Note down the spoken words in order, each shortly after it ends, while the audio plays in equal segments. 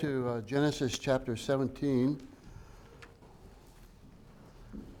To Genesis chapter 17,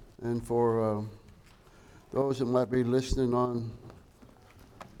 and for those that might be listening on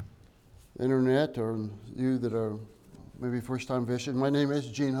the internet, or you that are maybe first time visiting, my name is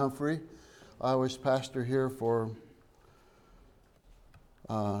Gene Humphrey. I was pastor here for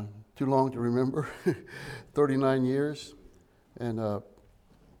too long to remember, 39 years, and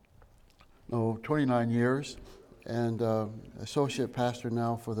 29 years. And associate pastor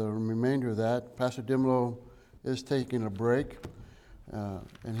now for the remainder of that. Pastor Dimlo is taking a break,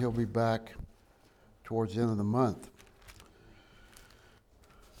 and he'll be back towards the end of the month.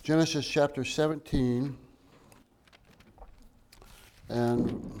 Genesis chapter 17,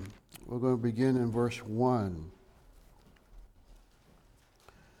 and we're going to begin in verse 1.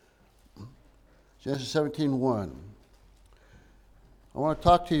 Genesis 17:1. I want to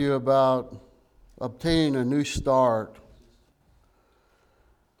talk to you about obtaining a new start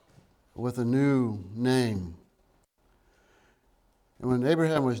with a new name. And when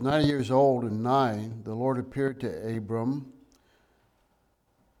Abraham was 90 years old and 9, the Lord appeared to Abram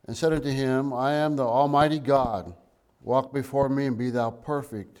and said unto him, I am the Almighty God. Walk before me and be thou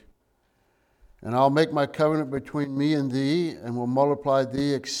perfect. And I'll make my covenant between me and thee, and will multiply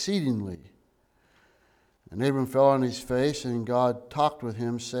thee exceedingly. And Abram fell on his face, and God talked with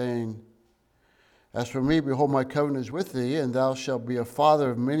him, saying, As for me, behold, my covenant is with thee, and thou shalt be a father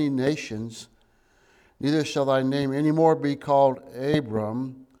of many nations. Neither shall thy name any more be called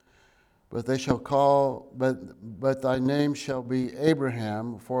Abram, but thy name shall be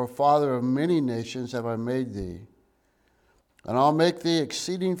Abraham, for a father of many nations have I made thee. And I'll make thee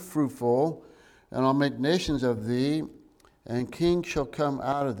exceeding fruitful, and I'll make nations of thee, and kings shall come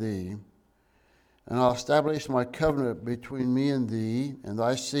out of thee. And I'll establish my covenant between me and thee, and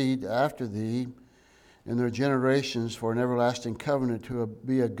thy seed after thee, in their generations, for an everlasting covenant, to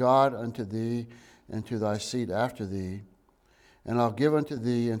be a God unto thee and to thy seed after thee. And I'll give unto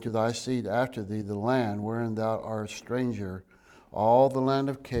thee and to thy seed after thee the land wherein thou art a stranger, all the land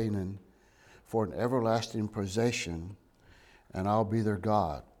of Canaan, for an everlasting possession, and I'll be their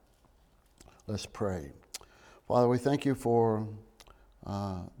God. Let's pray. Father, we thank you for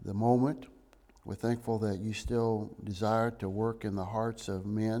the moment. We're thankful that you still desire to work in the hearts of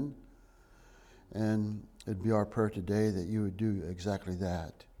men. And it'd be our prayer today that you would do exactly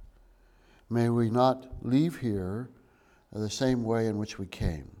that. May we not leave here the same way in which we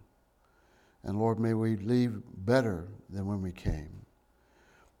came. And Lord, may we leave better than when we came.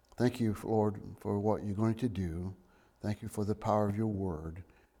 Thank you, Lord, for what you're going to do. Thank you for the power of your word.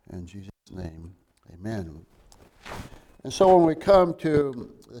 In Jesus' name, amen. And so when we come to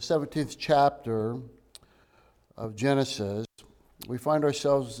the 17th chapter of Genesis, we find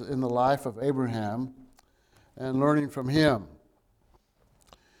ourselves in the life of Abraham and learning from him.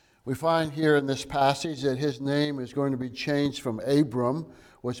 We find here in this passage that his name is going to be changed from Abram,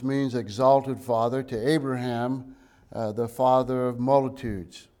 which means exalted father, to Abraham, the father of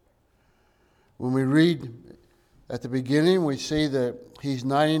multitudes. When we read at the beginning, we see that he's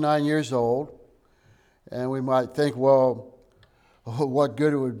 99 years old, and we might think, well, what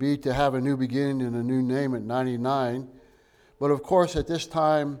good it would be to have a new beginning and a new name at 99. But of course, at this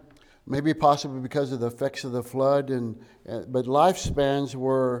time, maybe possibly because of the effects of the flood, but lifespans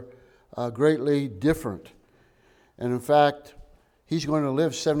were greatly different. And in fact, he's going to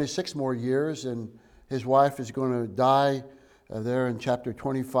live 76 more years, and his wife is going to die there in chapter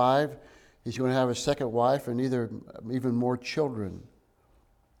 25. He's going to have a second wife and even more children.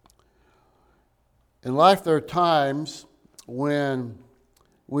 In life, there are times when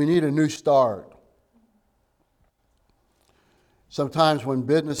we need a new start. Sometimes when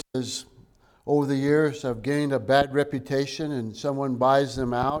businesses over the years have gained a bad reputation and someone buys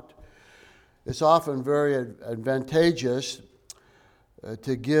them out, it's often very advantageous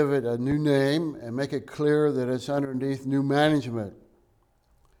to give it a new name and make it clear that it's underneath new management.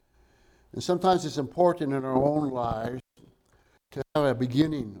 And sometimes it's important in our own lives to have a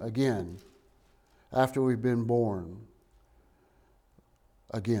beginning again after we've been born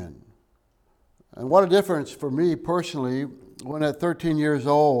again. And what a difference for me personally. When at 13 years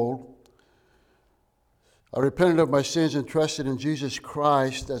old, I repented of my sins and trusted in Jesus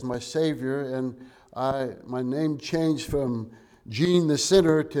Christ as my Savior, and my name changed from Gene the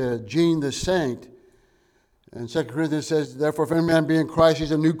sinner to Gene the saint. And 2 Corinthians says, Therefore, if any man be in Christ, he's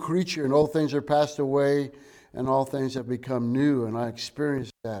a new creature, and old things are passed away, and all things have become new. And I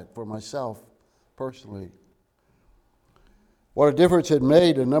experienced that for myself personally. What a difference it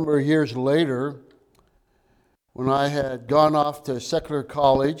made a number of years later, when I had gone off to secular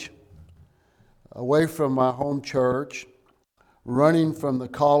college, away from my home church. running from the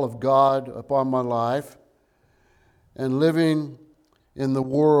call of God upon my life and living in the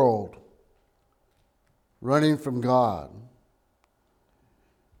world, running from God.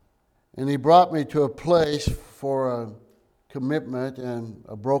 And he brought me to a place for a commitment and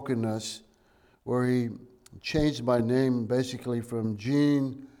a brokenness where he changed my name basically from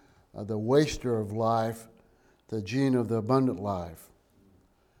Gene, the waster of life, to Gene of the abundant life.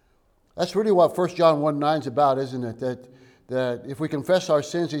 That's really what 1 John 1:9 is about, isn't it? That if we confess our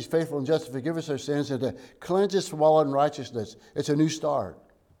sins, he's faithful and just to forgive us our sins and to cleanse us from all unrighteousness. It's a new start.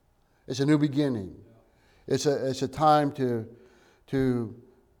 It's a new beginning. It's a time to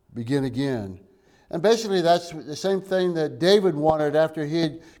begin again. And basically that's the same thing that David wanted after he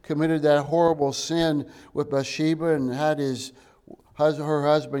had committed that horrible sin with Bathsheba and had her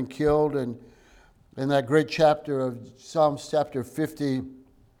husband killed. And in that great chapter of Psalms chapter 50,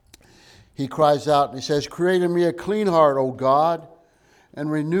 he cries out and he says, "Create in me a clean heart, O God,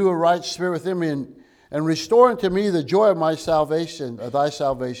 and renew a right spirit within me, and restore unto me the joy of my salvation, of thy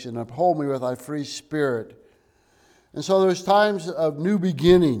salvation, and uphold me with thy free spirit." And so there's times of new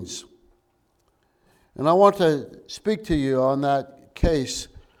beginnings. And I want to speak to you on that case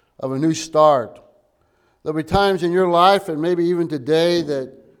of a new start. There'll be times in your life, and maybe even today,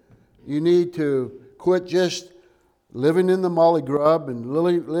 that you need to quit just living in the molly grub and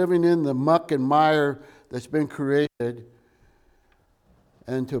living in the muck and mire that's been created,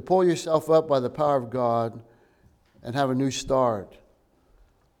 and to pull yourself up by the power of God and have a new start.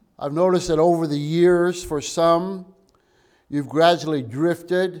 I've noticed that over the years, for some, you've gradually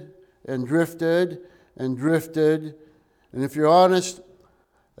drifted and drifted and drifted. And if you're honest,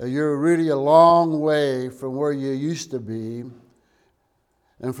 you're really a long way from where you used to be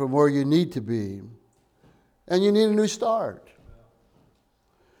and from where you need to be. And you need a new start.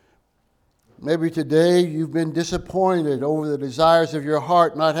 Maybe today you've been disappointed over the desires of your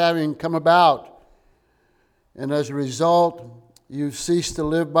heart not having come about. And as a result, you've ceased to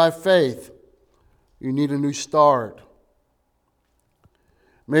live by faith. You need a new start.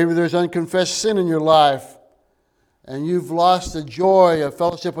 Maybe there's unconfessed sin in your life, and you've lost the joy of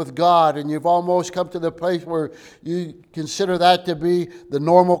fellowship with God, and you've almost come to the place where you consider that to be the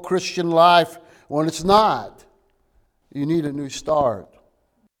normal Christian life when it's not. You need a new start.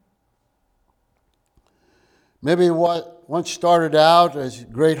 Maybe what once started out as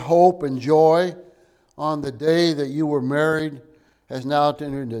great hope and joy on the day that you were married has now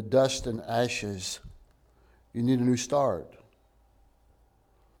turned into dust and ashes. You need a new start.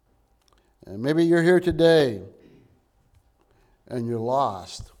 And maybe you're here today and you're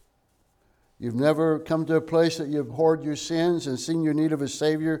lost. You've never come to a place that you've hoarded your sins and seen your need of a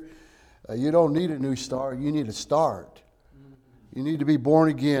Savior. You don't need a new start. You need a start. You need to be born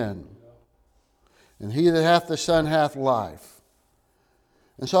again. And he that hath the Son hath life.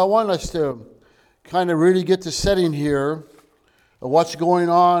 And so I want us to kind of really get the setting here of what's going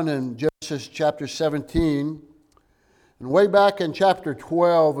on in Genesis chapter 17. And way back in chapter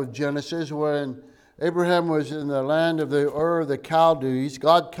 12 of Genesis, when Abraham was in the land of the Ur of the Chaldees,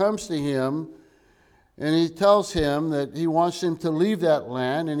 God comes to him and he tells him that he wants him to leave that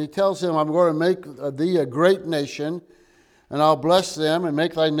land. And he tells him, "I'm going to make thee a great nation, and I'll bless them and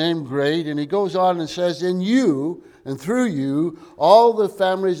make thy name great." And he goes on and says, "In you and through you, all the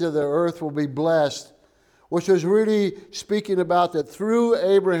families of the earth will be blessed," which was really speaking about that through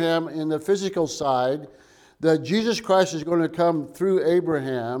Abraham in the physical side, that Jesus Christ is going to come through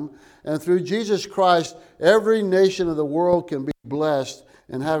Abraham, and through Jesus Christ, every nation of the world can be blessed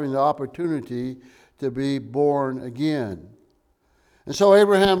in having the opportunity to be born again. And so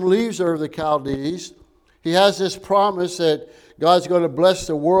Abraham leaves Ur of the Chaldees. He has this promise that God's going to bless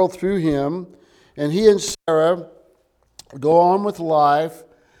the world through him, and he and Sarah go on with life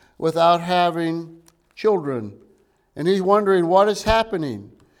without having children. And he's wondering what is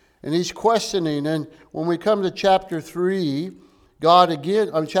happening. And he's questioning. And when we come to chapter 3,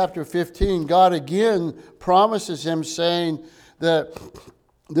 chapter 15, God again promises him, saying that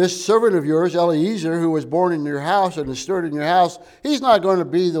this servant of yours, Eliezer, who was born in your house and is stirred in your house, he's not going to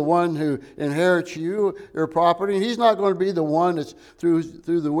be the one who inherits your property. He's not going to be the one that's through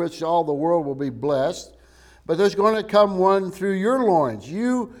the which all the world will be blessed. But there's going to come one through your loins.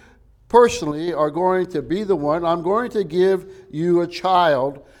 You personally are going to be the one. I'm going to give you a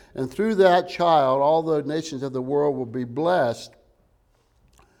child, and through that child, all the nations of the world will be blessed.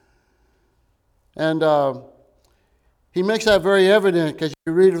 And he makes that very evident, because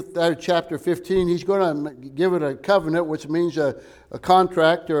you read that chapter 15, he's going to give it a covenant, which means a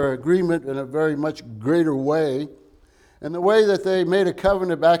contract or agreement in a very much greater way. And the way that they made a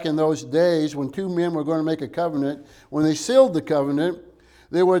covenant back in those days, when two men were going to make a covenant, when they sealed the covenant,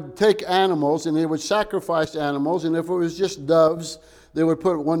 they would take animals and they would sacrifice animals. And if it was just doves, they would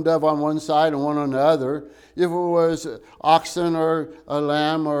put one dove on one side and one on the other. If it was oxen or a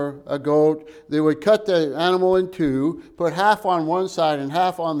lamb or a goat, they would cut the animal in two, put half on one side and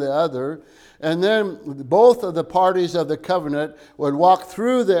half on the other. And then both of the parties of the covenant would walk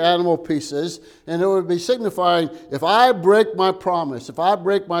through the animal pieces, and it would be signifying, if I break my promise, if I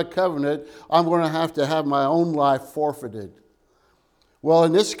break my covenant, I'm going to have my own life forfeited. Well,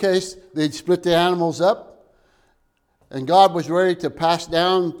 in this case, they'd split the animals up, and God was ready to pass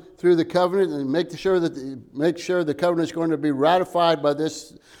down through the covenant and make sure the covenant is going to be ratified by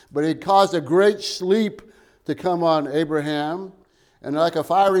this. But it caused a great sleep to come on Abraham. And like a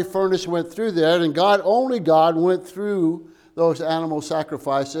fiery furnace went through there, and only God went through those animal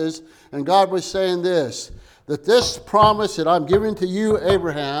sacrifices. And God was saying this, that this promise that I'm giving to you,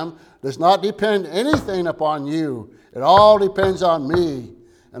 Abraham, does not depend anything upon you. It all depends on me.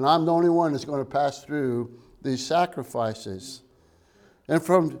 And I'm the only one that's going to pass through these sacrifices. And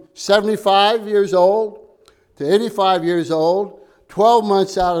from 75 years old to 85 years old, 12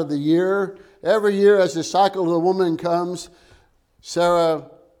 months out of the year, every year as the cycle of the woman comes, Sarah,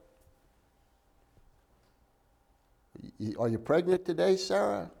 are you pregnant today,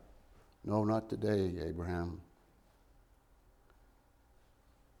 Sarah? No, not today, Abraham.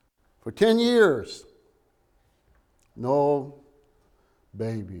 For 10 years, no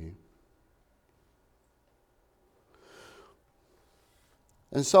baby.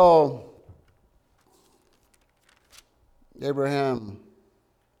 And so, Abraham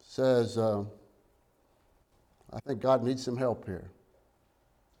says, I think God needs some help here.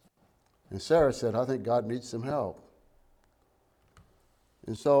 And Sarah said, I think God needs some help.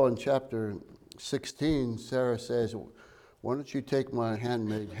 And so in chapter 16, Sarah says, why don't you take my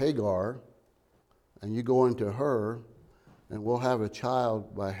handmaid Hagar, and you go into her, and we'll have a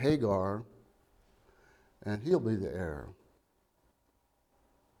child by Hagar, and he'll be the heir.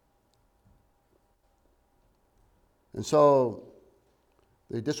 And so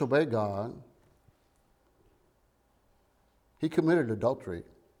they disobeyed God. He committed adultery.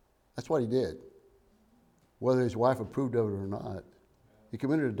 That's what he did. Whether his wife approved of it or not, he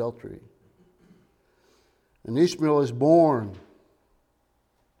committed adultery. And Ishmael is born.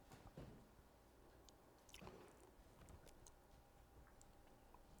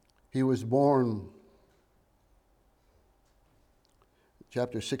 He was born,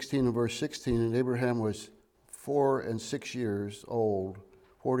 chapter 16 and verse 16, and Abraham was 4 years old,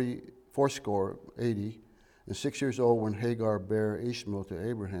 80, and 6 years old when Hagar bare Ishmael to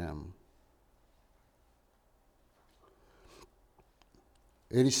Abraham.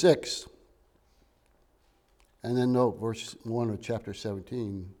 86. And then note verse 1 of chapter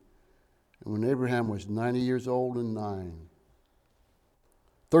 17. And when Abraham was 90 years old and 9.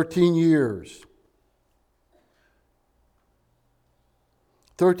 13 years.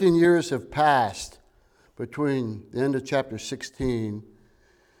 13 years have passed between the end of chapter 16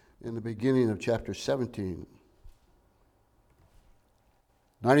 and the beginning of chapter 17.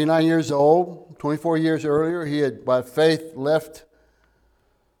 99 years old, 24 years earlier, he had by faith left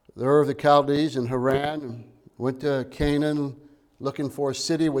the Ur of the Chaldees in Haran and went to Canaan looking for a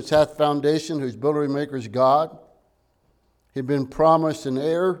city which hath foundation, whose builder and maker is God. He'd been promised an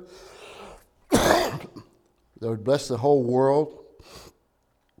heir that would bless the whole world.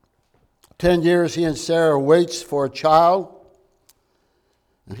 10 years he and Sarah waits for a child.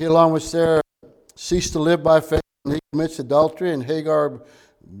 And he along with Sarah ceased to live by faith, and he commits adultery, and Hagar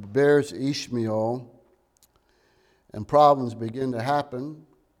bears Ishmael. And problems begin to happen.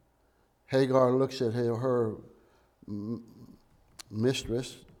 Hagar looks at her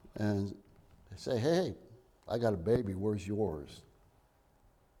mistress and say, hey, I got a baby, where's yours?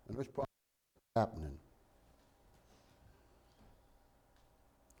 And there's problems happening.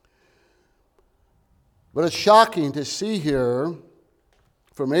 But it's shocking to see here,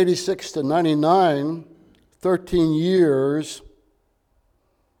 from 86 to 99, 13 years,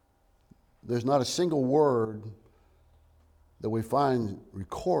 there's not a single word that we find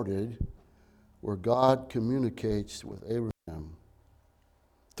recorded where God communicates with Abraham.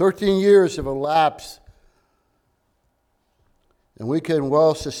 13 years have elapsed, and we can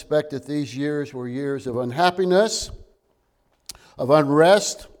well suspect that these years were years of unhappiness, of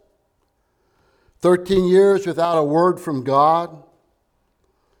unrest. 13 years without a word from God.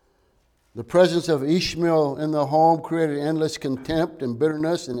 The presence of Ishmael in the home created endless contempt and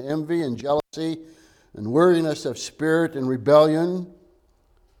bitterness and envy and jealousy and weariness of spirit and rebellion.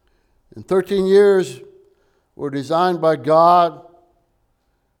 And 13 years were designed by God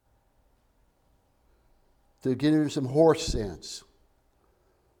to give him some horse sense.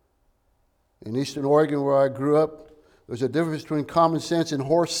 In Eastern Oregon, where I grew up, there's a difference between common sense and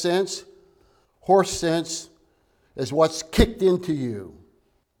horse sense. Horse sense is what's kicked into you.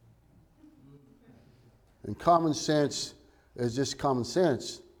 And common sense is just common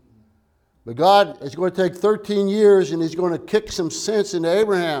sense. But God is going to take 13 years and he's going to kick some sense into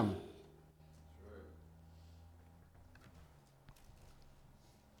Abraham.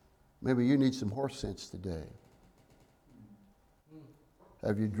 Maybe you need some horse sense today.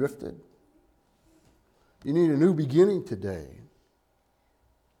 Have you drifted? You need a new beginning today.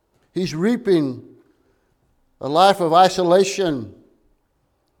 He's reaping a life of isolation.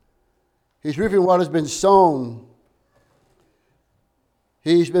 He's reaping what has been sown.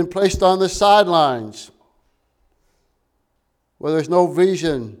 He's been placed on the sidelines where there's no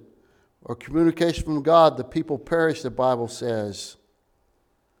vision or communication from God. The people perish, the Bible says.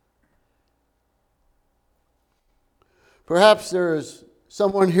 Perhaps there is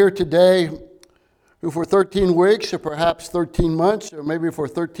someone here today who for 13 weeks or perhaps 13 months or maybe for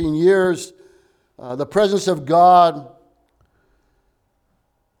 13 years, the presence of God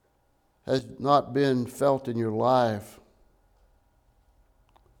has not been felt in your life.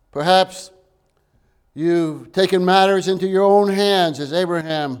 Perhaps you've taken matters into your own hands as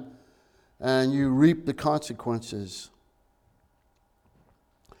Abraham and you reap the consequences.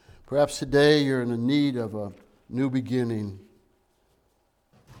 Perhaps today you're in the need of a new beginning,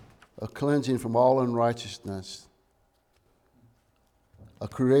 a cleansing from all unrighteousness, a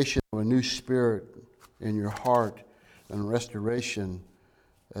creation of a new spirit in your heart, and restoration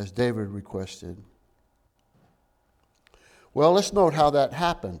as David requested. Well, let's note how that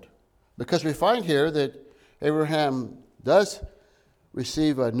happened, because we find here that Abraham does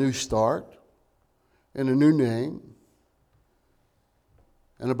receive a new start and a new name.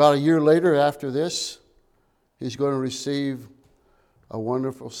 And about a year later after this, he's going to receive a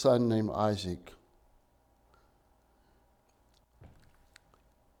wonderful son named Isaac.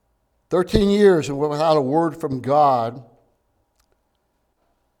 13 years and without a word from God.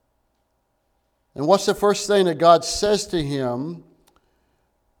 And what's the first thing that God says to him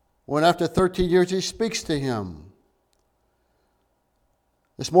when after 13 years he speaks to him?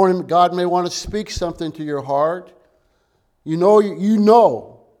 This morning God may want to speak something to your heart. You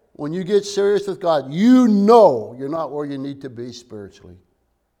know when you get serious with God, you know you're not where you need to be spiritually.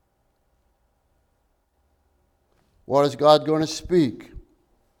 What is God going to speak?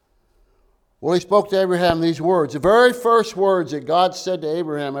 Well, he spoke to Abraham these words. The very first words that God said to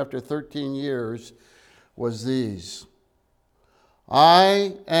Abraham after 13 years was these: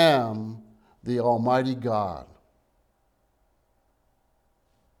 I am the Almighty God.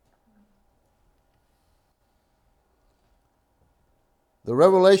 The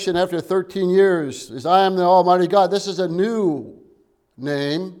revelation after 13 years is I am the Almighty God. This is a new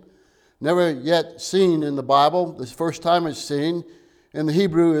name, never yet seen in the Bible. This first time it's seen. In the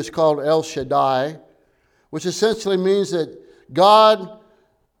Hebrew, it's called El Shaddai, which essentially means that God,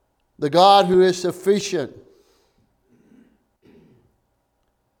 the God who is sufficient.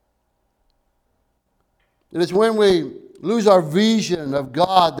 It is when we lose our vision of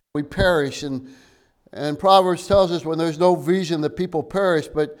God that we perish. And Proverbs tells us when there's no vision, the people perish.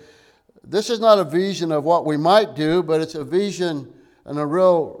 But this is not a vision of what we might do, but it's a vision and a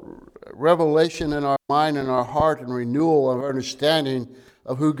real revelation in our mind and our heart and renewal of our understanding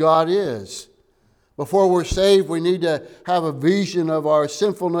of who God is. Before we're saved, we need to have a vision of our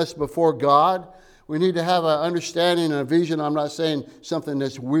sinfulness before God. We need to have an understanding and a vision. I'm not saying something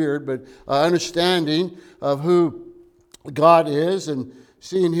that's weird, but an understanding of who God is and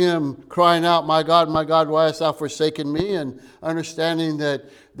seeing him crying out, my God, why hast thou forsaken me? And understanding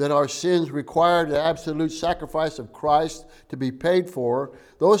that our sins require the absolute sacrifice of Christ to be paid for.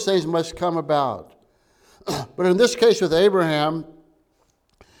 Those things must come about. But in this case with Abraham,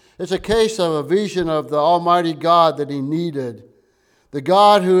 it's a case of a vision of the Almighty God that he needed. The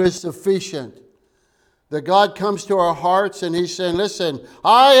God who is sufficient. That God comes to our hearts and he's saying, listen,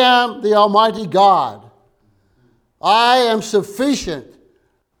 I am the Almighty God. I am sufficient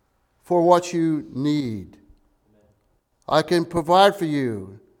for what you need. I can provide for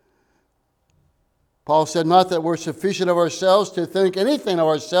you. Paul said not that we're sufficient of ourselves to think anything of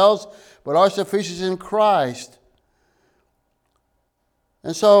ourselves, but our sufficiency in Christ.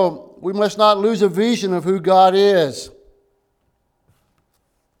 And so we must not lose a vision of who God is.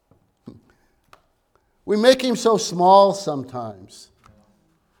 We make him so small sometimes.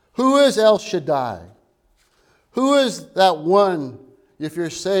 Who is El Shaddai? Who is that one, if you're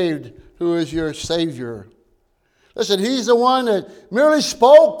saved, who is your Savior? Listen, he's the one that merely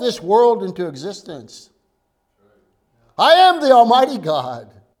spoke this world into existence. I am the Almighty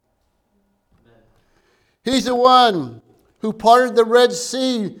God. He's the one who parted the Red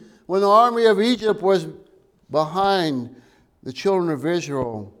Sea when the army of Egypt was behind the children of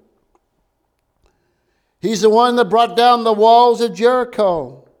Israel. He's the one that brought down the walls of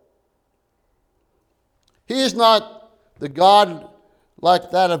Jericho. He is not the God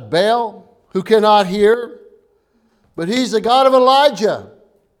like that of Baal, who cannot hear, but he's the God of Elijah,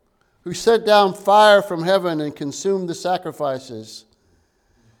 who sent down fire from heaven and consumed the sacrifices.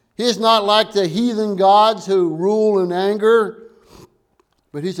 He is not like the heathen gods who rule in anger,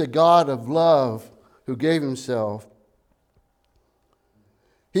 but he's a God of love who gave himself.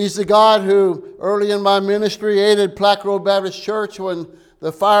 He's the God who, early in my ministry, aided Plaque Road Baptist Church when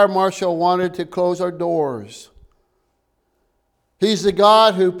the fire marshal wanted to close our doors. He's the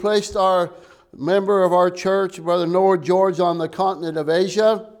God who placed our member of our church, Brother Noah George, on the continent of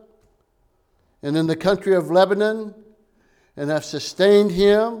Asia and in the country of Lebanon, and have sustained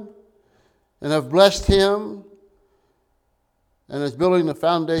him and have blessed him, and is building the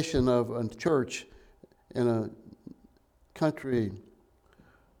foundation of a church in a country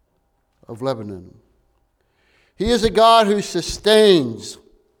of Lebanon. He is a God who sustains.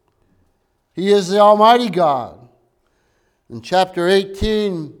 He is the Almighty God. In chapter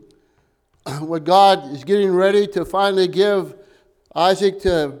 18, when God is getting ready to finally give Isaac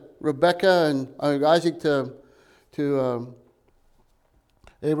to Rebekah and Isaac to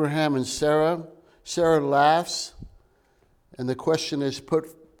Abraham and Sarah, Sarah laughs, and the question is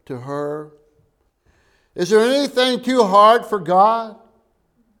put to her, is there anything too hard for God?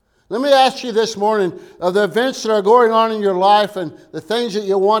 Let me ask you this morning, of the events that are going on in your life and the things that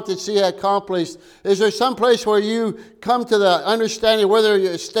you want to see accomplished, is there some place where you come to the understanding, whether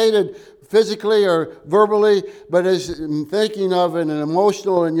it's stated physically or verbally, but is thinking of in an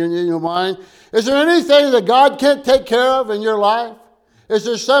emotional in your mind, is there anything that God can't take care of in your life? Is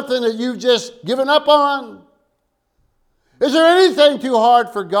there something that you've just given up on? Is there anything too hard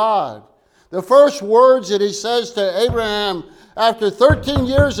for God? The first words that he says to Abraham after 13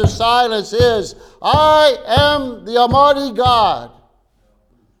 years of silence is, I am the Almighty God.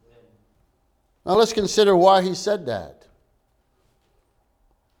 Now let's consider why he said that.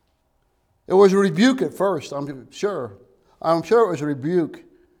 It was a rebuke at first, I'm sure. I'm sure it was a rebuke.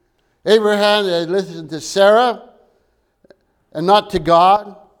 Abraham had listened to Sarah and not to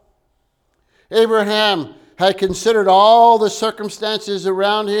God. Abraham had considered all the circumstances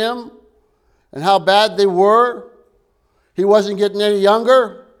around him and how bad they were. He wasn't getting any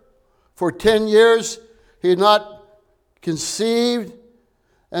younger. For 10 years, he had not conceived.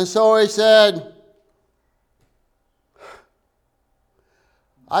 And so he said,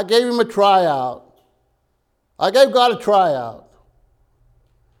 I gave him a tryout. I gave God a tryout.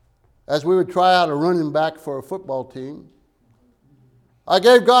 As we would try out a running back for a football team. I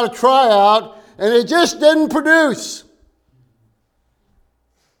gave God a tryout, and it just didn't produce.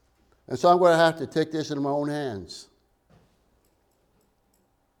 And so I'm going to have to take this into my own hands.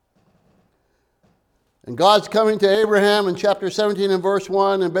 And God's coming to Abraham in chapter 17 and verse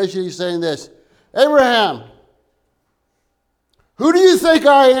 1, and basically saying this, Abraham, who do you think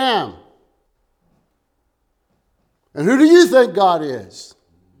I am? And who do you think God is?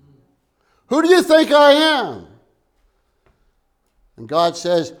 Who do you think I am? And God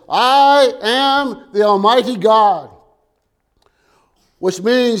says, I am the Almighty God. Which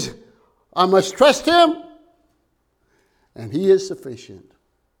means I must trust him, and he is sufficient.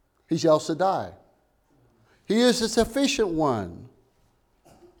 He's El Shaddai. He is a sufficient one.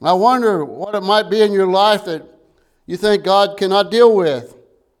 I wonder what it might be in your life that you think God cannot deal with.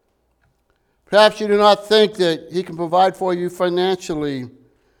 Perhaps you do not think that he can provide for you financially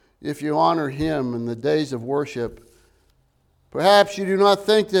if you honor him in the days of worship. Perhaps you do not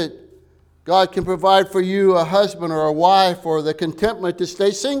think that God can provide for you a husband or a wife or the contentment to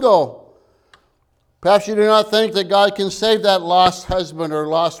stay single. Perhaps you do not think that God can save that lost husband or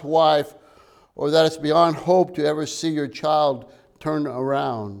lost wife, or that it's beyond hope to ever see your child turn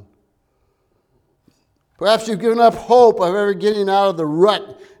around. Perhaps you've given up hope of ever getting out of the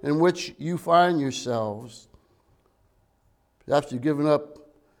rut in which you find yourselves. Perhaps you've given up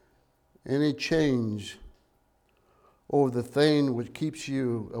any change over the thing which keeps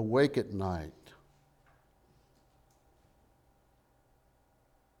you awake at night.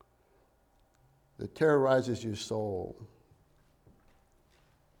 That terrorizes your soul.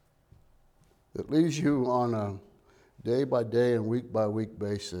 That leaves you on a day-by-day and week-by-week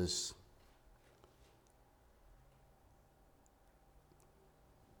basis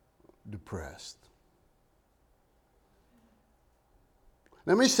depressed.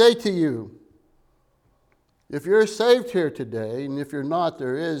 Let me say to you, if you're saved here today, and if you're not,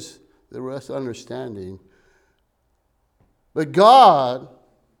 there is the rest understanding. But God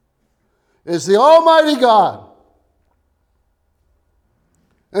is the Almighty God.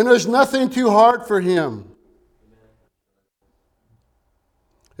 And there's nothing too hard for Him.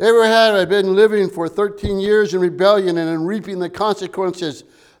 Abraham had been living for 13 years in rebellion and in reaping the consequences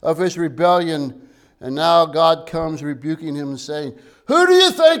of his rebellion. And now God comes rebuking him and saying, "Who do you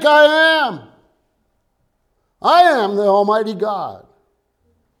think I am? I am the Almighty God."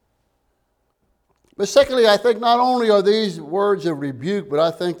 But secondly, I think not only are these words of rebuke, but I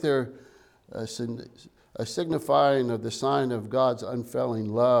think they're a signifying of the sign of God's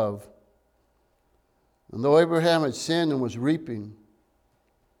unfailing love. And though Abraham had sinned and was reaping,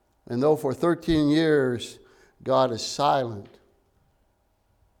 and though for 13 years God is silent,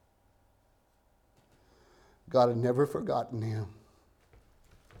 God had never forgotten him.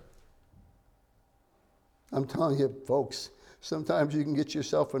 I'm telling you, folks, sometimes you can get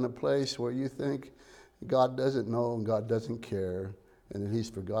yourself in a place where you think God doesn't know and God doesn't care and that He's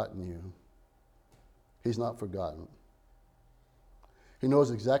forgotten you. He's not forgotten. He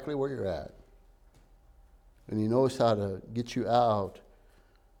knows exactly where you're at. And He knows how to get you out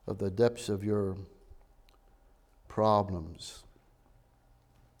of the depths of your problems.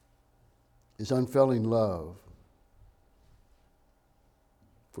 His unfailing love.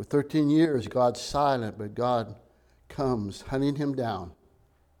 For 13 years, God's silent, but God comes hunting him down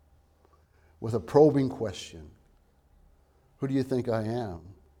with a probing question. Who do you think I am?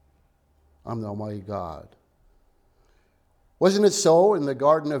 I'm the Almighty God. Wasn't it so in the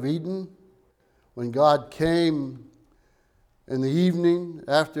Garden of Eden when God came in the evening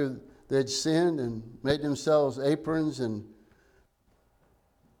after they'd sinned and made themselves aprons and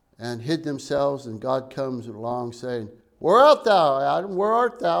hid themselves, and God comes along saying, "Where art thou, Adam? Where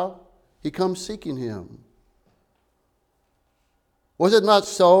art thou?" He comes seeking him. Was it not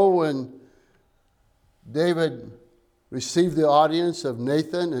so when David received the audience of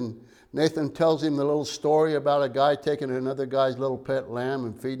Nathan, and Nathan tells him the little story about a guy taking another guy's little pet lamb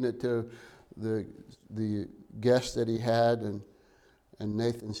and feeding it to the guest that he had, and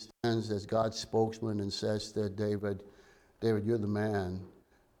Nathan stands as God's spokesman and says to David, "David, you're the man.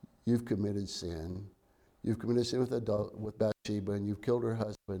 You've committed sin. You've committed sin with Bathsheba, and you've killed her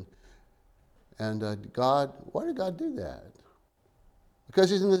husband." And why did God do that?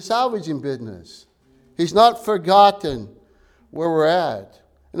 Because He's in the salvaging business. He's not forgotten where we're at.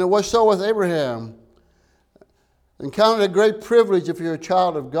 And it was so with Abraham. And count it a great privilege if you're a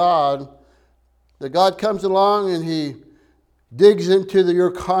child of God, that God comes along and He digs into your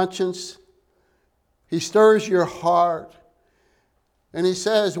conscience. He stirs your heart. And He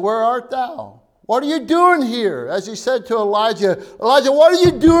says, "Where art thou? What are you doing here?" As He said to Elijah, "Elijah, what are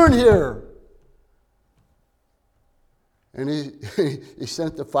you doing here?" And he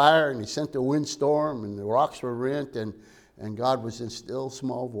sent the fire, and He sent the windstorm, and the rocks were rent, and God was in still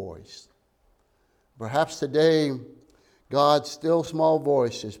small voice. Perhaps today, God's still small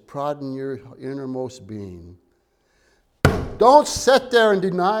voice is prodding your innermost being. Don't sit there and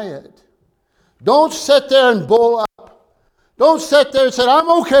deny it. Don't sit there and bull up. Don't sit there and say, "I'm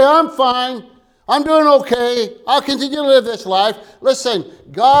okay, I'm fine. I'm doing okay. I'll continue to live this life." Listen,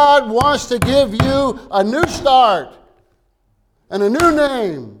 God wants to give you a new start and a new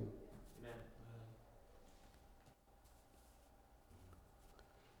name.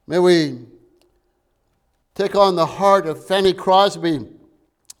 May we take on the heart of Fanny Crosby,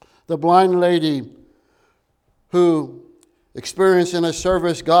 the blind lady who experienced in a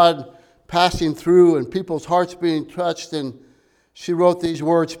service God passing through and people's hearts being touched, and she wrote these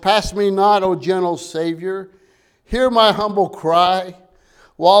words: "Pass me not, O gentle Savior. Hear my humble cry.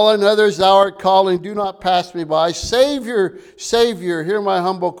 While on others thou art calling, do not pass me by. Savior, Savior, hear my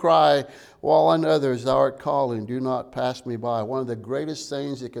humble cry. While on others thou art calling, do not pass me by." One of the greatest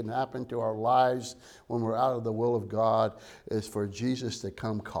things that can happen to our lives when we're out of the will of God is for Jesus to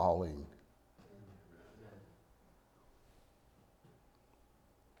come calling.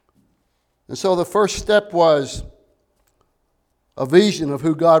 And so the first step was a vision of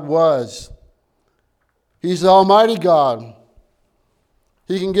who God was. He's the Almighty God.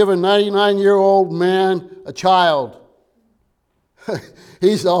 He can give a 99-year-old man a child.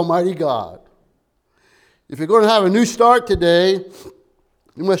 He's the Almighty God. If you're going to have a new start today,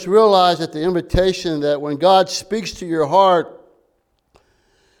 you must realize that the invitation that when God speaks to your heart,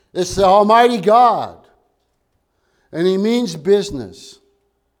 it's the Almighty God. And He means business.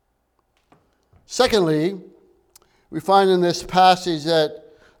 Secondly, we find in this passage that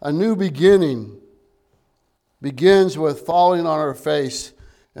a new beginning begins with falling on her face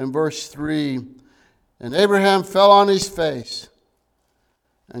in verse 3. And Abraham fell on his face,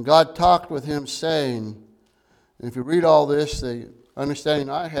 and God talked with him, saying, and if you read all this, the understanding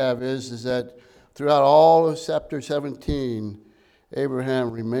I have is that throughout all of chapter 17,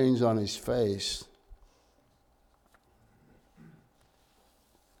 Abraham remains on his face.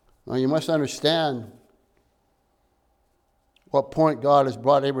 Now you must understand what point God has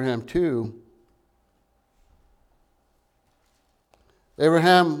brought Abraham to.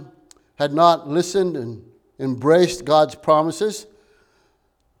 Abraham had not listened and embraced God's promises,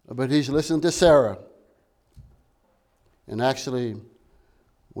 but he's listened to Sarah. And actually,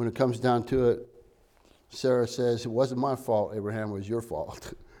 when it comes down to it, Sarah says, it wasn't my fault, Abraham, it was your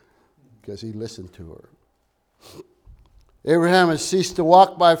fault, because he listened to her. Abraham has ceased to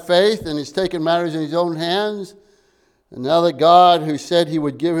walk by faith, and he's taken matters in his own hands. And now that God, who said he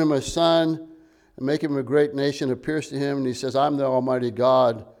would give him a son and make him a great nation, appears to him, and he says, I'm the Almighty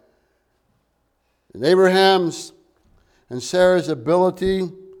God. And Abraham's and Sarah's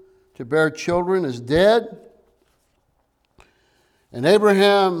ability to bear children is dead. And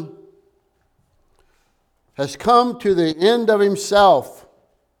Abraham has come to the end of himself.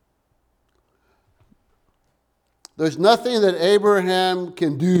 There's nothing that Abraham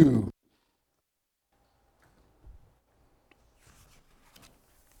can do.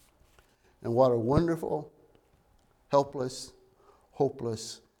 And what a wonderful, helpless,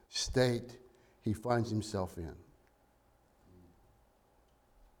 hopeless state he finds himself in.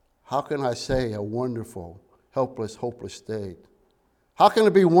 How can I say a wonderful, helpless, hopeless state? How can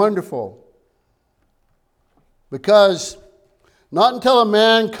it be wonderful? Because not until a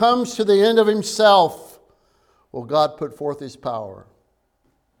man comes to the end of himself will God put forth his power.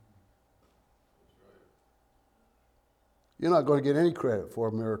 You're not going to get any credit for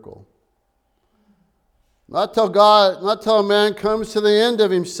a miracle. Not till a man comes to the end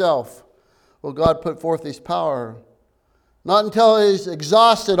of himself will God put forth his power. Not until he's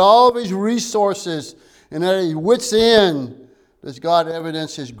exhausted all of his resources and at his wit's end does God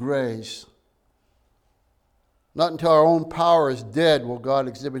evidence his grace. Not until our own power is dead will God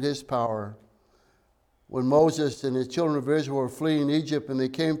exhibit his power. When Moses and the children of Israel were fleeing Egypt and they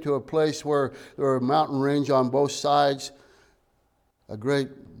came to a place where there were a mountain range on both sides, a great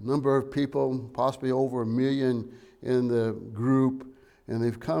number of people, possibly over 1 million in the group, and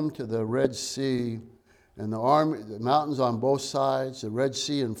they've come to the Red Sea, and the mountains on both sides, the Red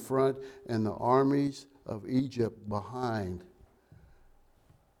Sea in front, and the armies of Egypt behind.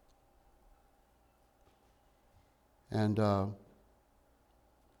 And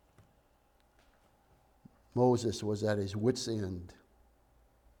Moses was at his wit's end.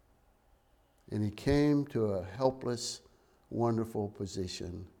 And he came to a helpless, wonderful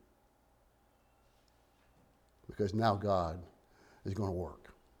position. Because now God is going to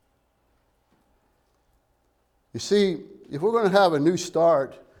work. You see, if we're going to have a new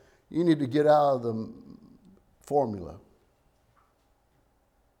start, you need to get out of the formula.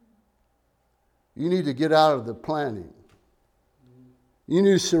 You need to get out of the planning. You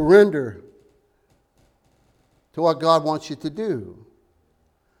need to surrender to what God wants you to do.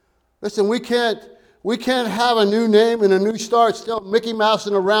 Listen, we can't have a new name and a new start still Mickey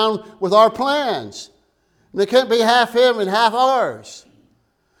Mousing around with our plans. And they can't be half him and half ours.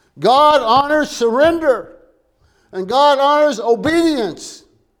 God honors surrender. And God honors obedience.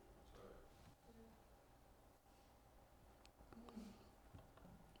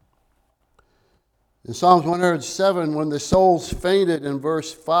 In Psalms 107, when the souls fainted in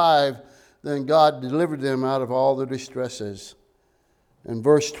verse 5, then God delivered them out of all their distresses. In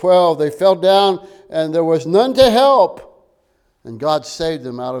verse 12, they fell down and there was none to help. And God saved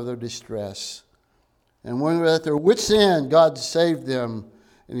them out of their distress. And when they were at their wits' end, God saved them.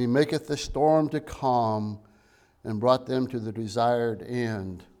 And he maketh the storm to calm and brought them to the desired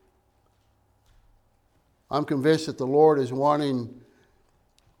end. I'm convinced that the Lord is wanting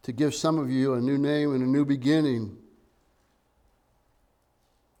to give some of you a new name and a new beginning.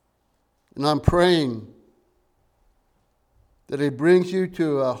 And I'm praying that it brings you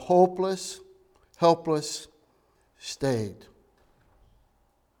to a hopeless, helpless state.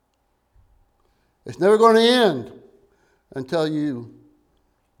 It's never going to end until you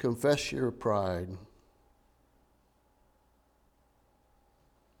confess your pride.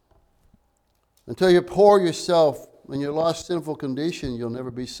 Until you pour yourself in your lost sinful condition, you'll never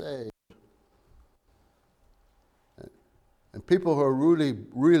be saved. And people who are really,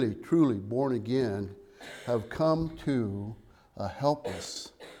 really, truly born again have come to a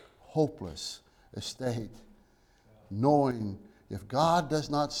helpless, hopeless estate, knowing if God does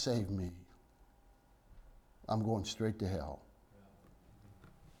not save me, I'm going straight to hell.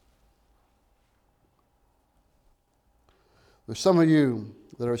 There's some of you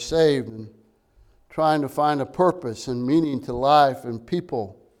that are saved and trying to find a purpose and meaning to life and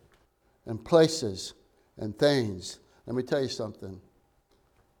people and places and things. Let me tell you something.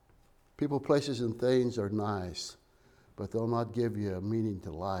 People, places, and things are nice, but they'll not give you a meaning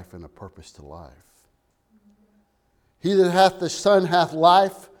to life and a purpose to life. He that hath the Son hath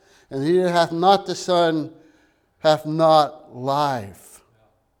life, and he that hath not the Son hath not life.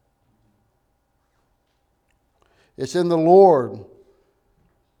 It's in the Lord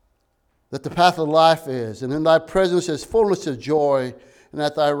that the path of life is, and in thy presence is fullness of joy, and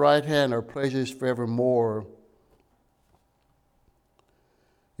at thy right hand are pleasures forevermore.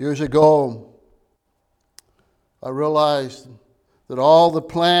 Years ago, I realized that all the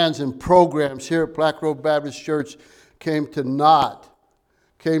plans and programs here at Black Road Baptist Church came to naught,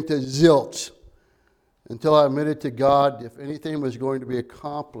 came to zilch, until I admitted to God if anything was going to be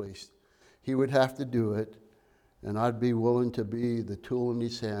accomplished, He would have to do it, and I'd be willing to be the tool in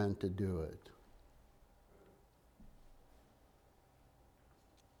His hand to do it.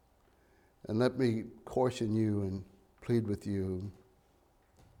 And let me caution you and plead with you.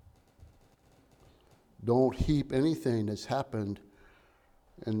 Don't heap anything that's happened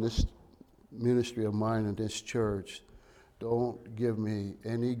in this ministry of mine in this church. Don't give me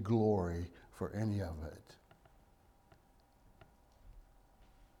any glory for any of it.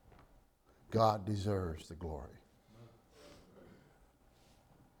 God deserves the glory.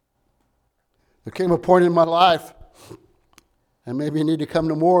 There came a point in my life, and maybe you need to come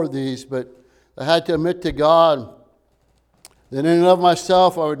to more of these, but I had to admit to God that in and of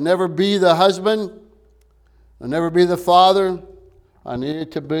myself I would never be the husband, I'd never be the father I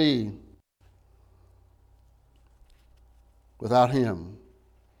needed to be without Him.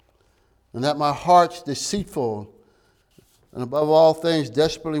 And that my heart's deceitful and above all things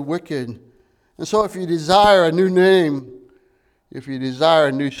desperately wicked. And so if you desire a new name, if you desire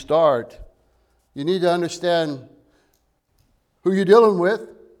a new start, you need to understand who you're dealing with,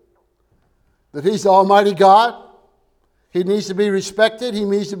 that He's the Almighty God. He needs to be respected. He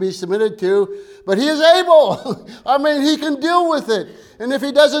needs to be submitted to. But He is able. I mean, He can deal with it. And if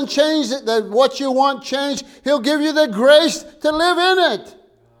He doesn't change it, that what you want changed, He'll give you the grace to live in it.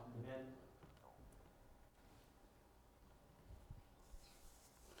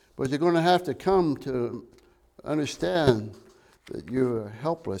 But you're going to have to come to understand that you're a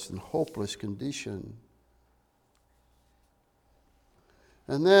helpless and hopeless condition.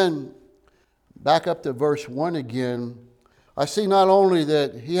 And then, back up to verse 1 again, I see not only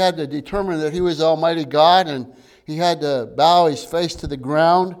that he had to determine that He was Almighty God and he had to bow his face to the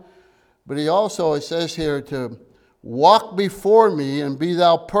ground, but he also, it says here, to walk before me and be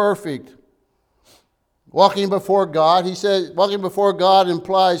thou perfect. Walking before God, he says, walking before God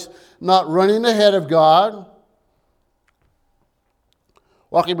implies not running ahead of God.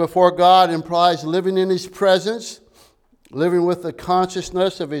 Walking before God implies living in His presence, living with the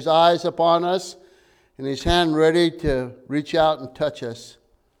consciousness of His eyes upon us and His hand ready to reach out and touch us.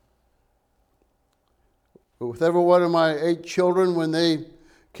 With every one of my 8 children, when they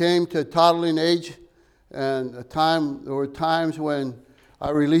came to toddling age, and there were times when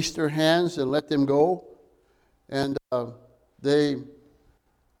I released their hands and let them go, and they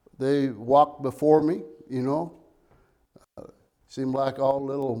walked before me, you know. Seemed like all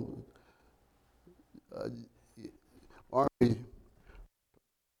little Army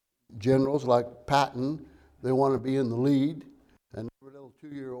generals like Patton, they want to be in the lead. And every little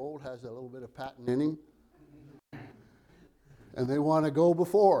 2-year-old has a little bit of Patton in him. And they want to go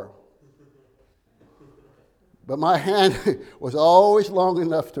before. But my hand was always long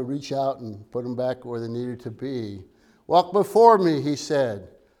enough to reach out and put them back where they needed to be. Walk before me, he said.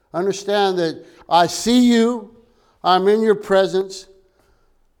 Understand that I see you. I'm in your presence.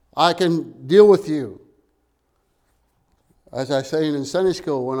 I can deal with you. As I say in Sunday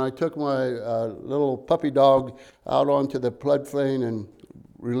school, when I took my little puppy dog out onto the floodplain and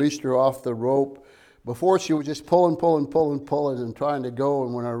released her off the rope, before she was just pulling and trying to go.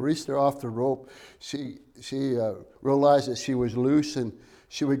 And when I released her off the rope, she realized that she was loose, and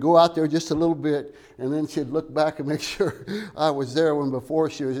she would go out there just a little bit, and then she'd look back and make sure I was there, when before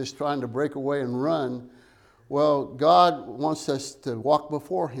she was just trying to break away and run. Well, God wants us to walk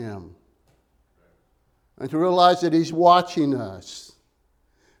before Him and to realize that He's watching us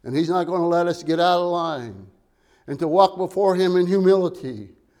and He's not going to let us get out of line, and to walk before Him in humility,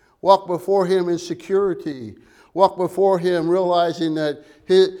 walk before Him in security, walk before Him realizing that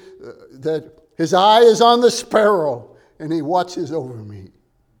His eye is on the sparrow and He watches over me.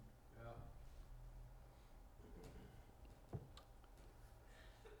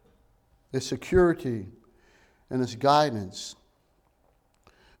 its security, and its guidance.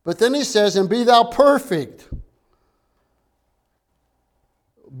 But then he says, and be thou perfect.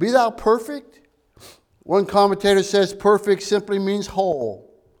 Be thou perfect? One commentator says perfect simply means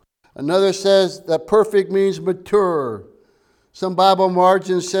whole. Another says that perfect means mature. Some Bible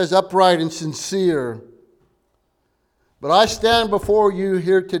margin says upright and sincere. But I stand before you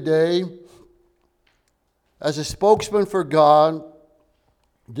here today as a spokesman for God,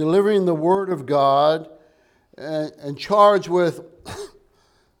 delivering the Word of God, and charged with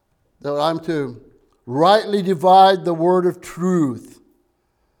that I'm to rightly divide the word of truth.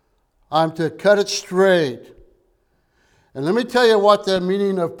 I'm to cut it straight. And let me tell you what the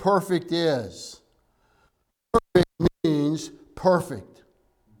meaning of perfect is. Perfect means perfect.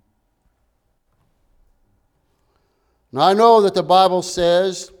 Now I know that the Bible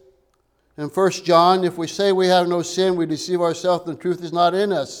says in 1 John, if we say we have no sin, we deceive ourselves and the truth is not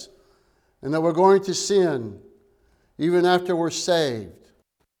in us. And that we're going to sin even after we're saved.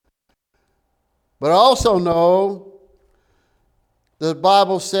 But I also know the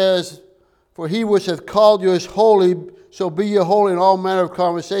Bible says, for he which hath called you is holy, so be ye holy in all manner of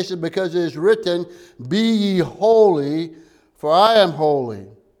conversation, because it is written, be ye holy, for I am holy.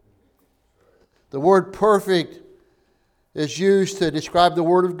 The word perfect is used to describe the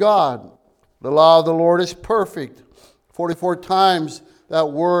Word of God. The law of the Lord is perfect. 44 times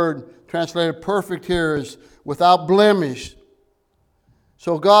that word translated perfect here is without blemish.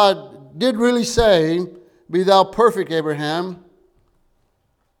 So God did really say, be thou perfect, Abraham.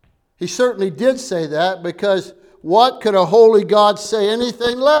 He certainly did say that, because what could a holy God say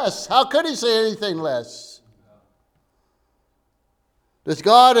anything less? How could he say anything less? Does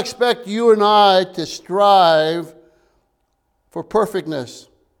God expect you and I to strive for perfectness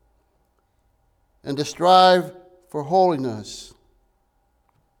and to strive for holiness?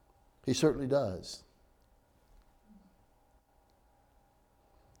 He certainly does.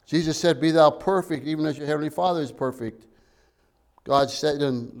 Jesus said, be thou perfect, even as your heavenly Father is perfect. God said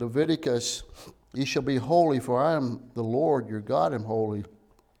in Leviticus, ye shall be holy, for I am the Lord, your God, am holy.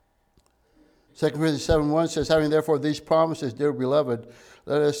 2 Corinthians 7:1 says, having therefore these promises, dear beloved,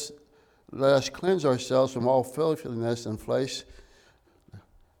 let us cleanse ourselves from all filthiness and flesh.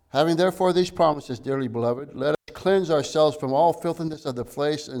 Having therefore these promises, dearly beloved, let us cleanse ourselves from all filthiness of the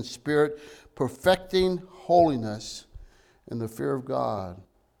flesh and spirit, perfecting holiness in the fear of God.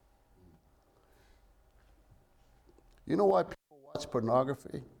 You know why people watch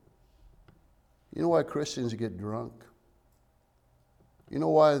pornography? You know why Christians get drunk? You know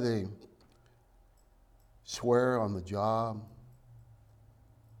why they swear on the job?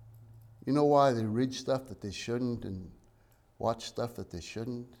 You know why they read stuff that they shouldn't and watch stuff that they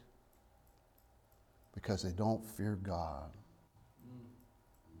shouldn't? Because they don't fear God.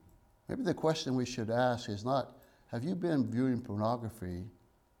 Maybe the question we should ask is not, have you been viewing pornography?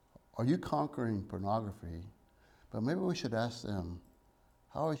 Are you conquering pornography? But maybe we should ask them,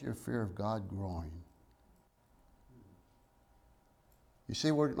 how is your fear of God growing? You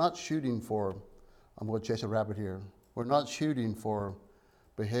see, we're not shooting for, I'm going to chase a rabbit here. We're not shooting for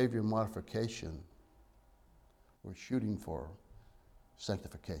behavior modification. We're shooting for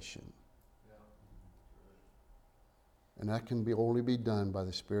sanctification. And that can only be done by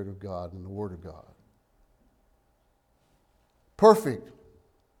the Spirit of God and the Word of God. Perfect.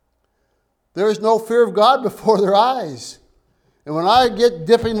 There is no fear of God before their eyes. And when I get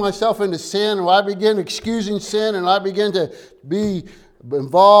dipping myself into sin, or I begin excusing sin, and I begin to be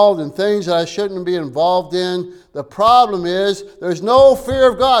involved in things that I shouldn't be involved in, the problem is there's no fear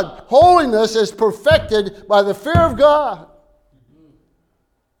of God. Holiness is perfected by the fear of God.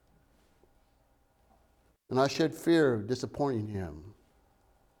 And I should fear disappointing Him.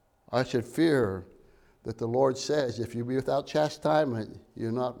 I should fear that the Lord says, if you be without chastisement,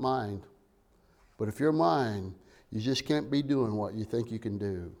 you're not mine. But if you're mine, you just can't be doing what you think you can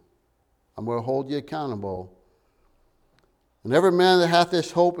do. I'm going to hold you accountable. And every man that hath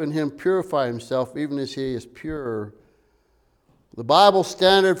this hope in him purify himself, even as he is pure. The Bible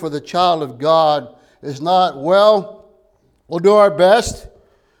standard for the child of God is not, well, we'll do our best.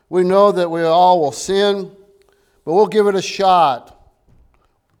 We know that we all will sin, but we'll give it a shot.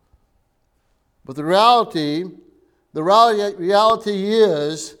 But the reality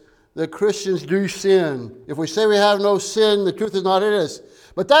is that Christians do sin. If we say we have no sin, the truth is not in us.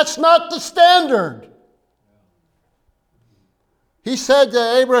 But that's not the standard. He said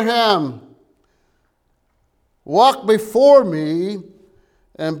to Abraham, walk before me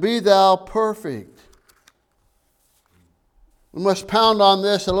and be thou perfect. We must pound on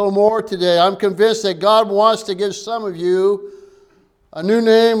this a little more today. I'm convinced that God wants to give some of you a new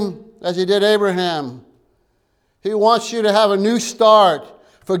name as he did Abraham. He wants you to have a new start,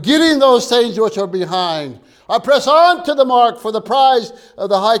 forgetting those things which are behind. I press on to the mark for the prize of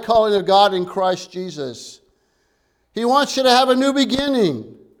the high calling of God in Christ Jesus. He wants you to have a new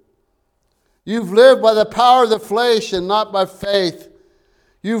beginning. You've lived by the power of the flesh and not by faith.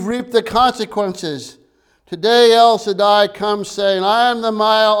 You've reaped the consequences. Today El Shaddai comes saying, I am the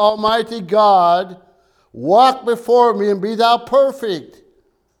Almighty God. Walk before me and be thou perfect.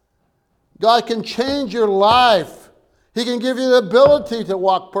 God can change your life. He can give you the ability to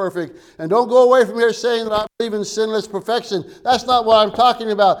walk perfect. And don't go away from here saying that I believe in sinless perfection. That's not what I'm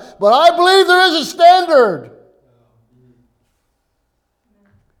talking about. But I believe there is a standard.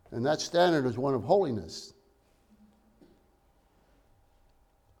 And that standard is one of holiness.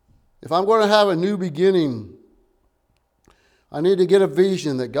 If I'm going to have a new beginning, I need to get a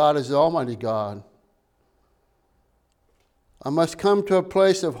vision that God is the Almighty God. I must come to a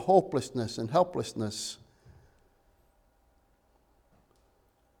place of hopelessness and helplessness.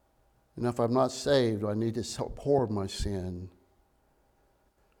 And if I'm not saved, I need to abhor my sin.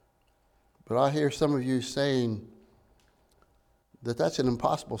 But I hear some of you saying that that's an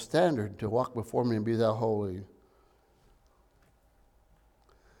impossible standard, to walk before me and be thou holy.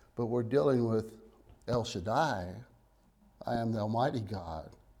 But we're dealing with El Shaddai. I am the Almighty God.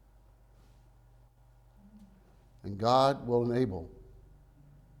 And God will enable.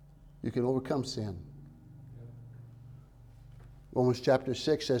 You can overcome sin. Romans chapter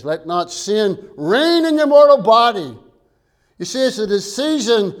 6 says, let not sin reign in your mortal body. You see, it's a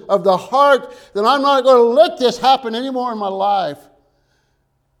decision of the heart that I'm not going to let this happen anymore in my life.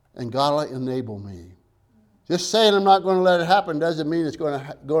 And God will enable me. Just saying I'm not going to let it happen doesn't mean it's going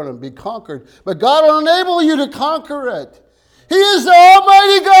to be conquered. But God will enable you to conquer it. He is the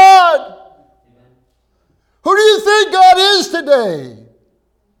Almighty God. Who do you think God is today?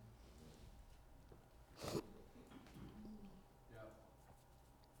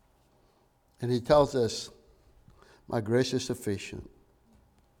 And he tells us, my grace is sufficient.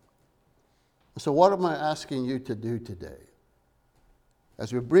 So what am I asking you to do today?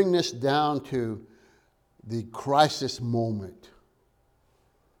 As we bring this down to the crisis moment.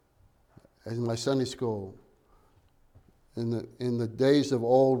 As in my Sunday school, in the days of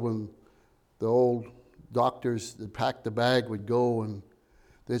old, when the old doctors that packed the bag would go and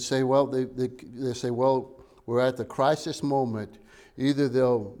they'd say, well, they say, well, we're at the crisis moment. Either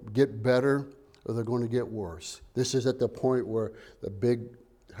they'll get better or they're going to get worse. This is at the point where the big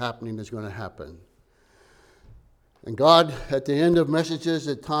happening is going to happen. And God, at the end of messages,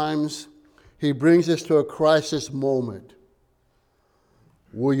 at times, he brings us to a crisis moment.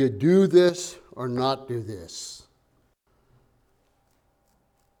 Will you do this or not do this?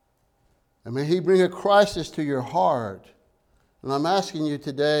 And may he bring a crisis to your heart. And I'm asking you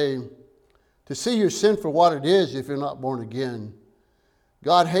today to see your sin for what it is if you're not born again.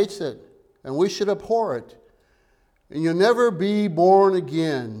 God hates it, and we should abhor it. And you'll never be born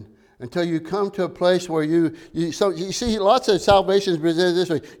again until you come to a place where you see, lots of salvations presented this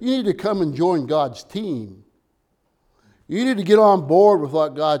way. You need to come and join God's team. You need to get on board with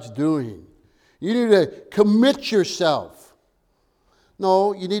what God's doing. You need to commit yourself.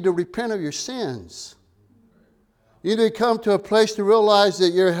 No, you need to repent of your sins. You need to come to a place to realize that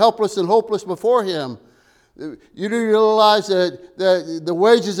you're helpless and hopeless before him. You need to realize that the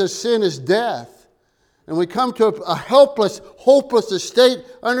wages of sin is death. And we come to a helpless, hopeless state,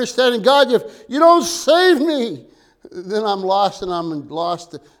 understanding, God, if you don't save me, then I'm lost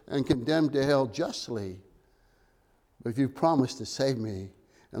and condemned to hell justly. But if you've promised to save me,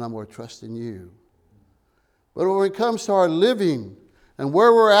 and I'm going to trust in you. But when it comes to our living and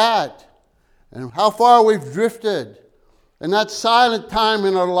where we're at and how far we've drifted, and that silent time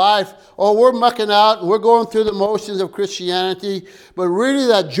in our life, oh, we're mucking out and we're going through the motions of Christianity, but really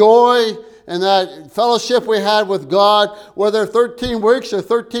that joy and that fellowship we had with God, whether 13 weeks or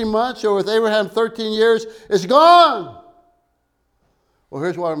 13 months or with Abraham 13 years, is gone. Well,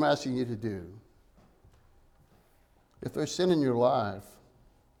 here's what I'm asking you to do. If there's sin in your life,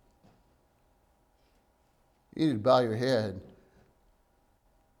 you need to bow your head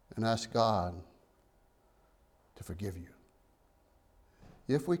and ask God to forgive you.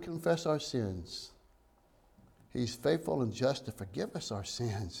 If we confess our sins, he's faithful and just to forgive us our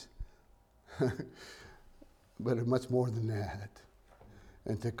sins. But much more than that.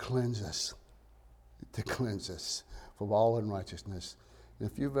 And to cleanse us from all unrighteousness. And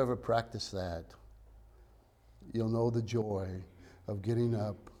if you've ever practiced that, you'll know the joy of getting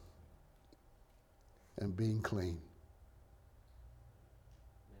up and being clean.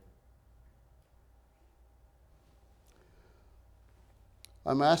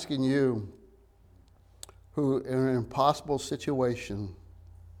 I'm asking you, who in an impossible situation,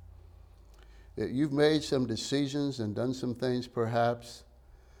 that you've made some decisions and done some things perhaps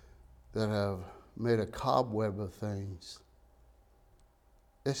that have made a cobweb of things.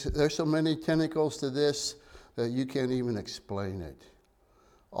 There's so many tentacles to this that you can't even explain it.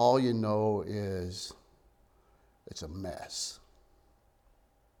 All you know is it's a mess.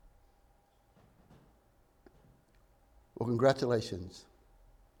 Well, congratulations.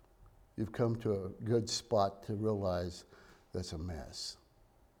 You've come to a good spot to realize that's a mess.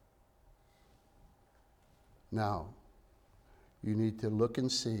 Now, you need to look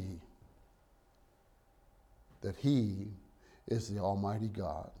and see that He is the Almighty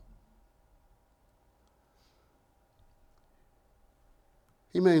God.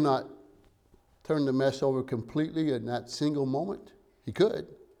 He may not turn the mess over completely in that single moment. He could.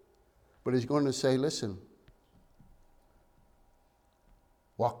 But He's going to say, listen,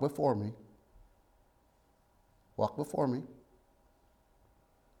 walk before me. Walk before me.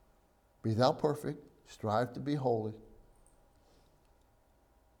 Be thou perfect. Strive to be holy.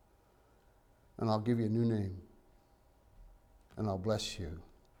 And I'll give you a new name. And I'll bless you.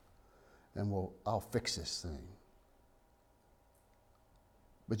 And I'll fix this thing.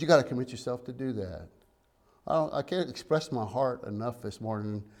 But you got to commit yourself to do that. I can't express my heart enough this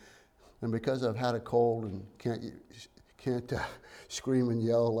morning. And because I've had a cold and can't scream and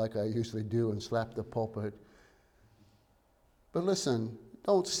yell like I usually do and slap the pulpit. But listen,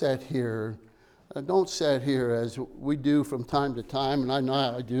 don't sit here as we do from time to time, and I know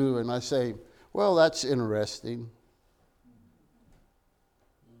I do, and I say, well, that's interesting.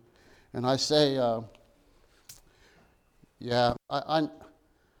 And I say, yeah,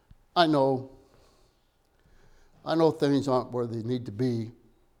 I know things aren't where they need to be.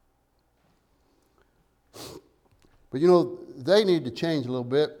 But they need to change a little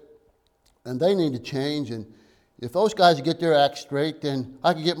bit, and they need to change, and if those guys get their act straight, then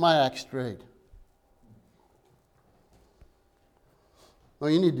I can get my act straight. No,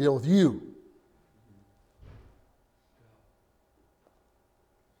 you need to deal with you.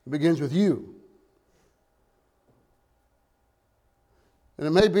 It begins with you. And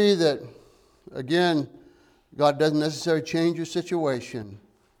it may be that, again, God doesn't necessarily change your situation,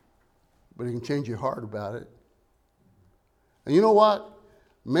 but He can change your heart about it. And you know what?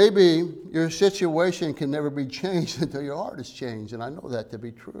 Maybe your situation can never be changed until your heart is changed, and I know that to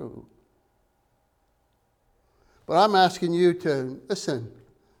be true. But I'm asking you to, listen,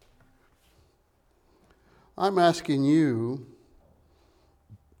 I'm asking you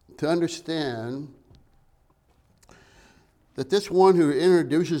to understand that this one who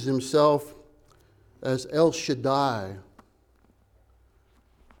introduces himself as El Shaddai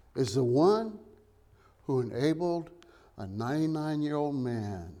is the one who enabled a 99-year-old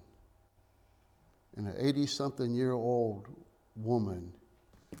man and an 80-something-year-old woman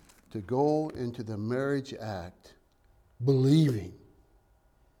to go into the marriage act believing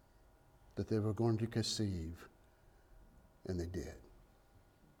that they were going to conceive, and they did.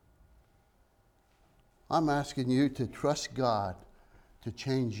 I'm asking you to trust God to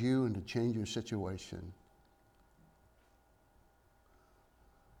change you and to change your situation.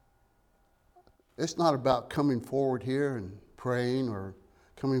 It's not about coming forward here and praying or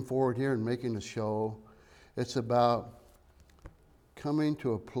coming forward here and making a show. It's about coming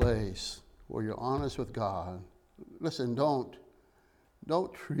to a place where you're honest with God. Listen, don't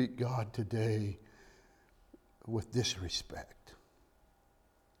treat God today with disrespect.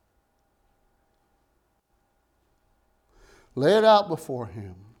 Lay it out before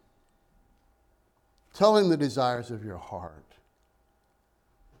Him. Tell Him the desires of your heart.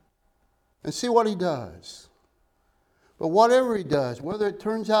 And see what He does. But whatever He does, whether it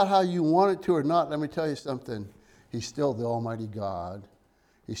turns out how you want it to or not, let me tell you something. He's still the Almighty God.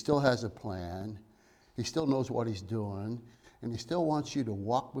 He still has a plan. He still knows what He's doing. And He still wants you to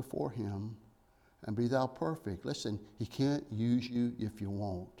walk before Him and be thou perfect. Listen, He can't use you if you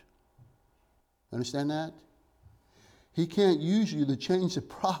won't. Understand that? He can't use you to change the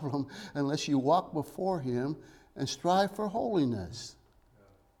problem unless you walk before Him and strive for holiness.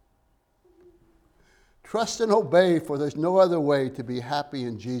 Trust and obey, for there's no other way to be happy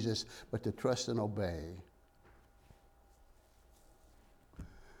in Jesus but to trust and obey.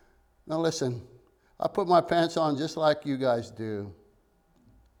 Now listen, I put my pants on just like you guys do.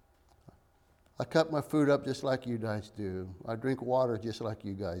 I cut my food up just like you guys do. I drink water just like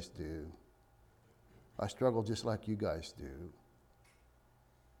you guys do. I struggle just like you guys do.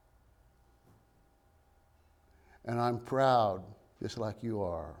 And I'm proud just like you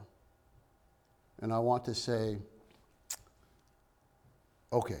are. And I want to say,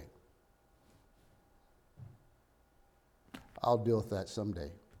 Okay. I'll deal with that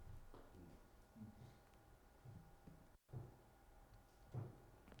someday.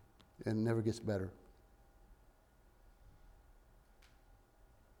 It never gets better.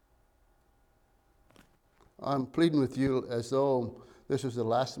 I'm pleading with you as though this was the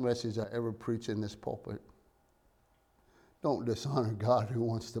last message I ever preach in this pulpit. Don't dishonor God who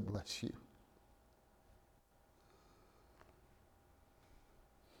wants to bless you.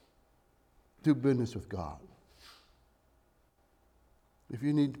 Do business with God. If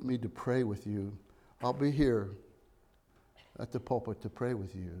you need me to pray with you, I'll be here at the pulpit to pray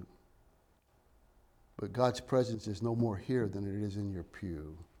with you. But God's presence is no more here than it is in your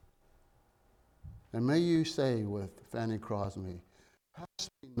pew. And may you say with Fanny Crosby, pass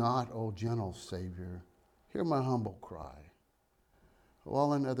me not, O gentle Savior, hear my humble cry.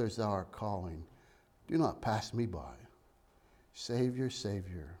 While in others thou art calling, do not pass me by. Savior,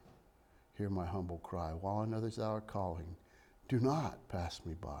 Savior, hear my humble cry. While in others thou art calling, do not pass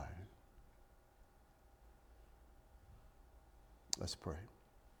me by. Let's pray.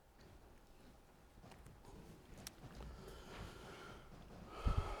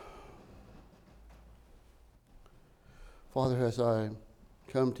 Father, as I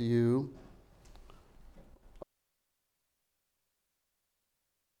come to you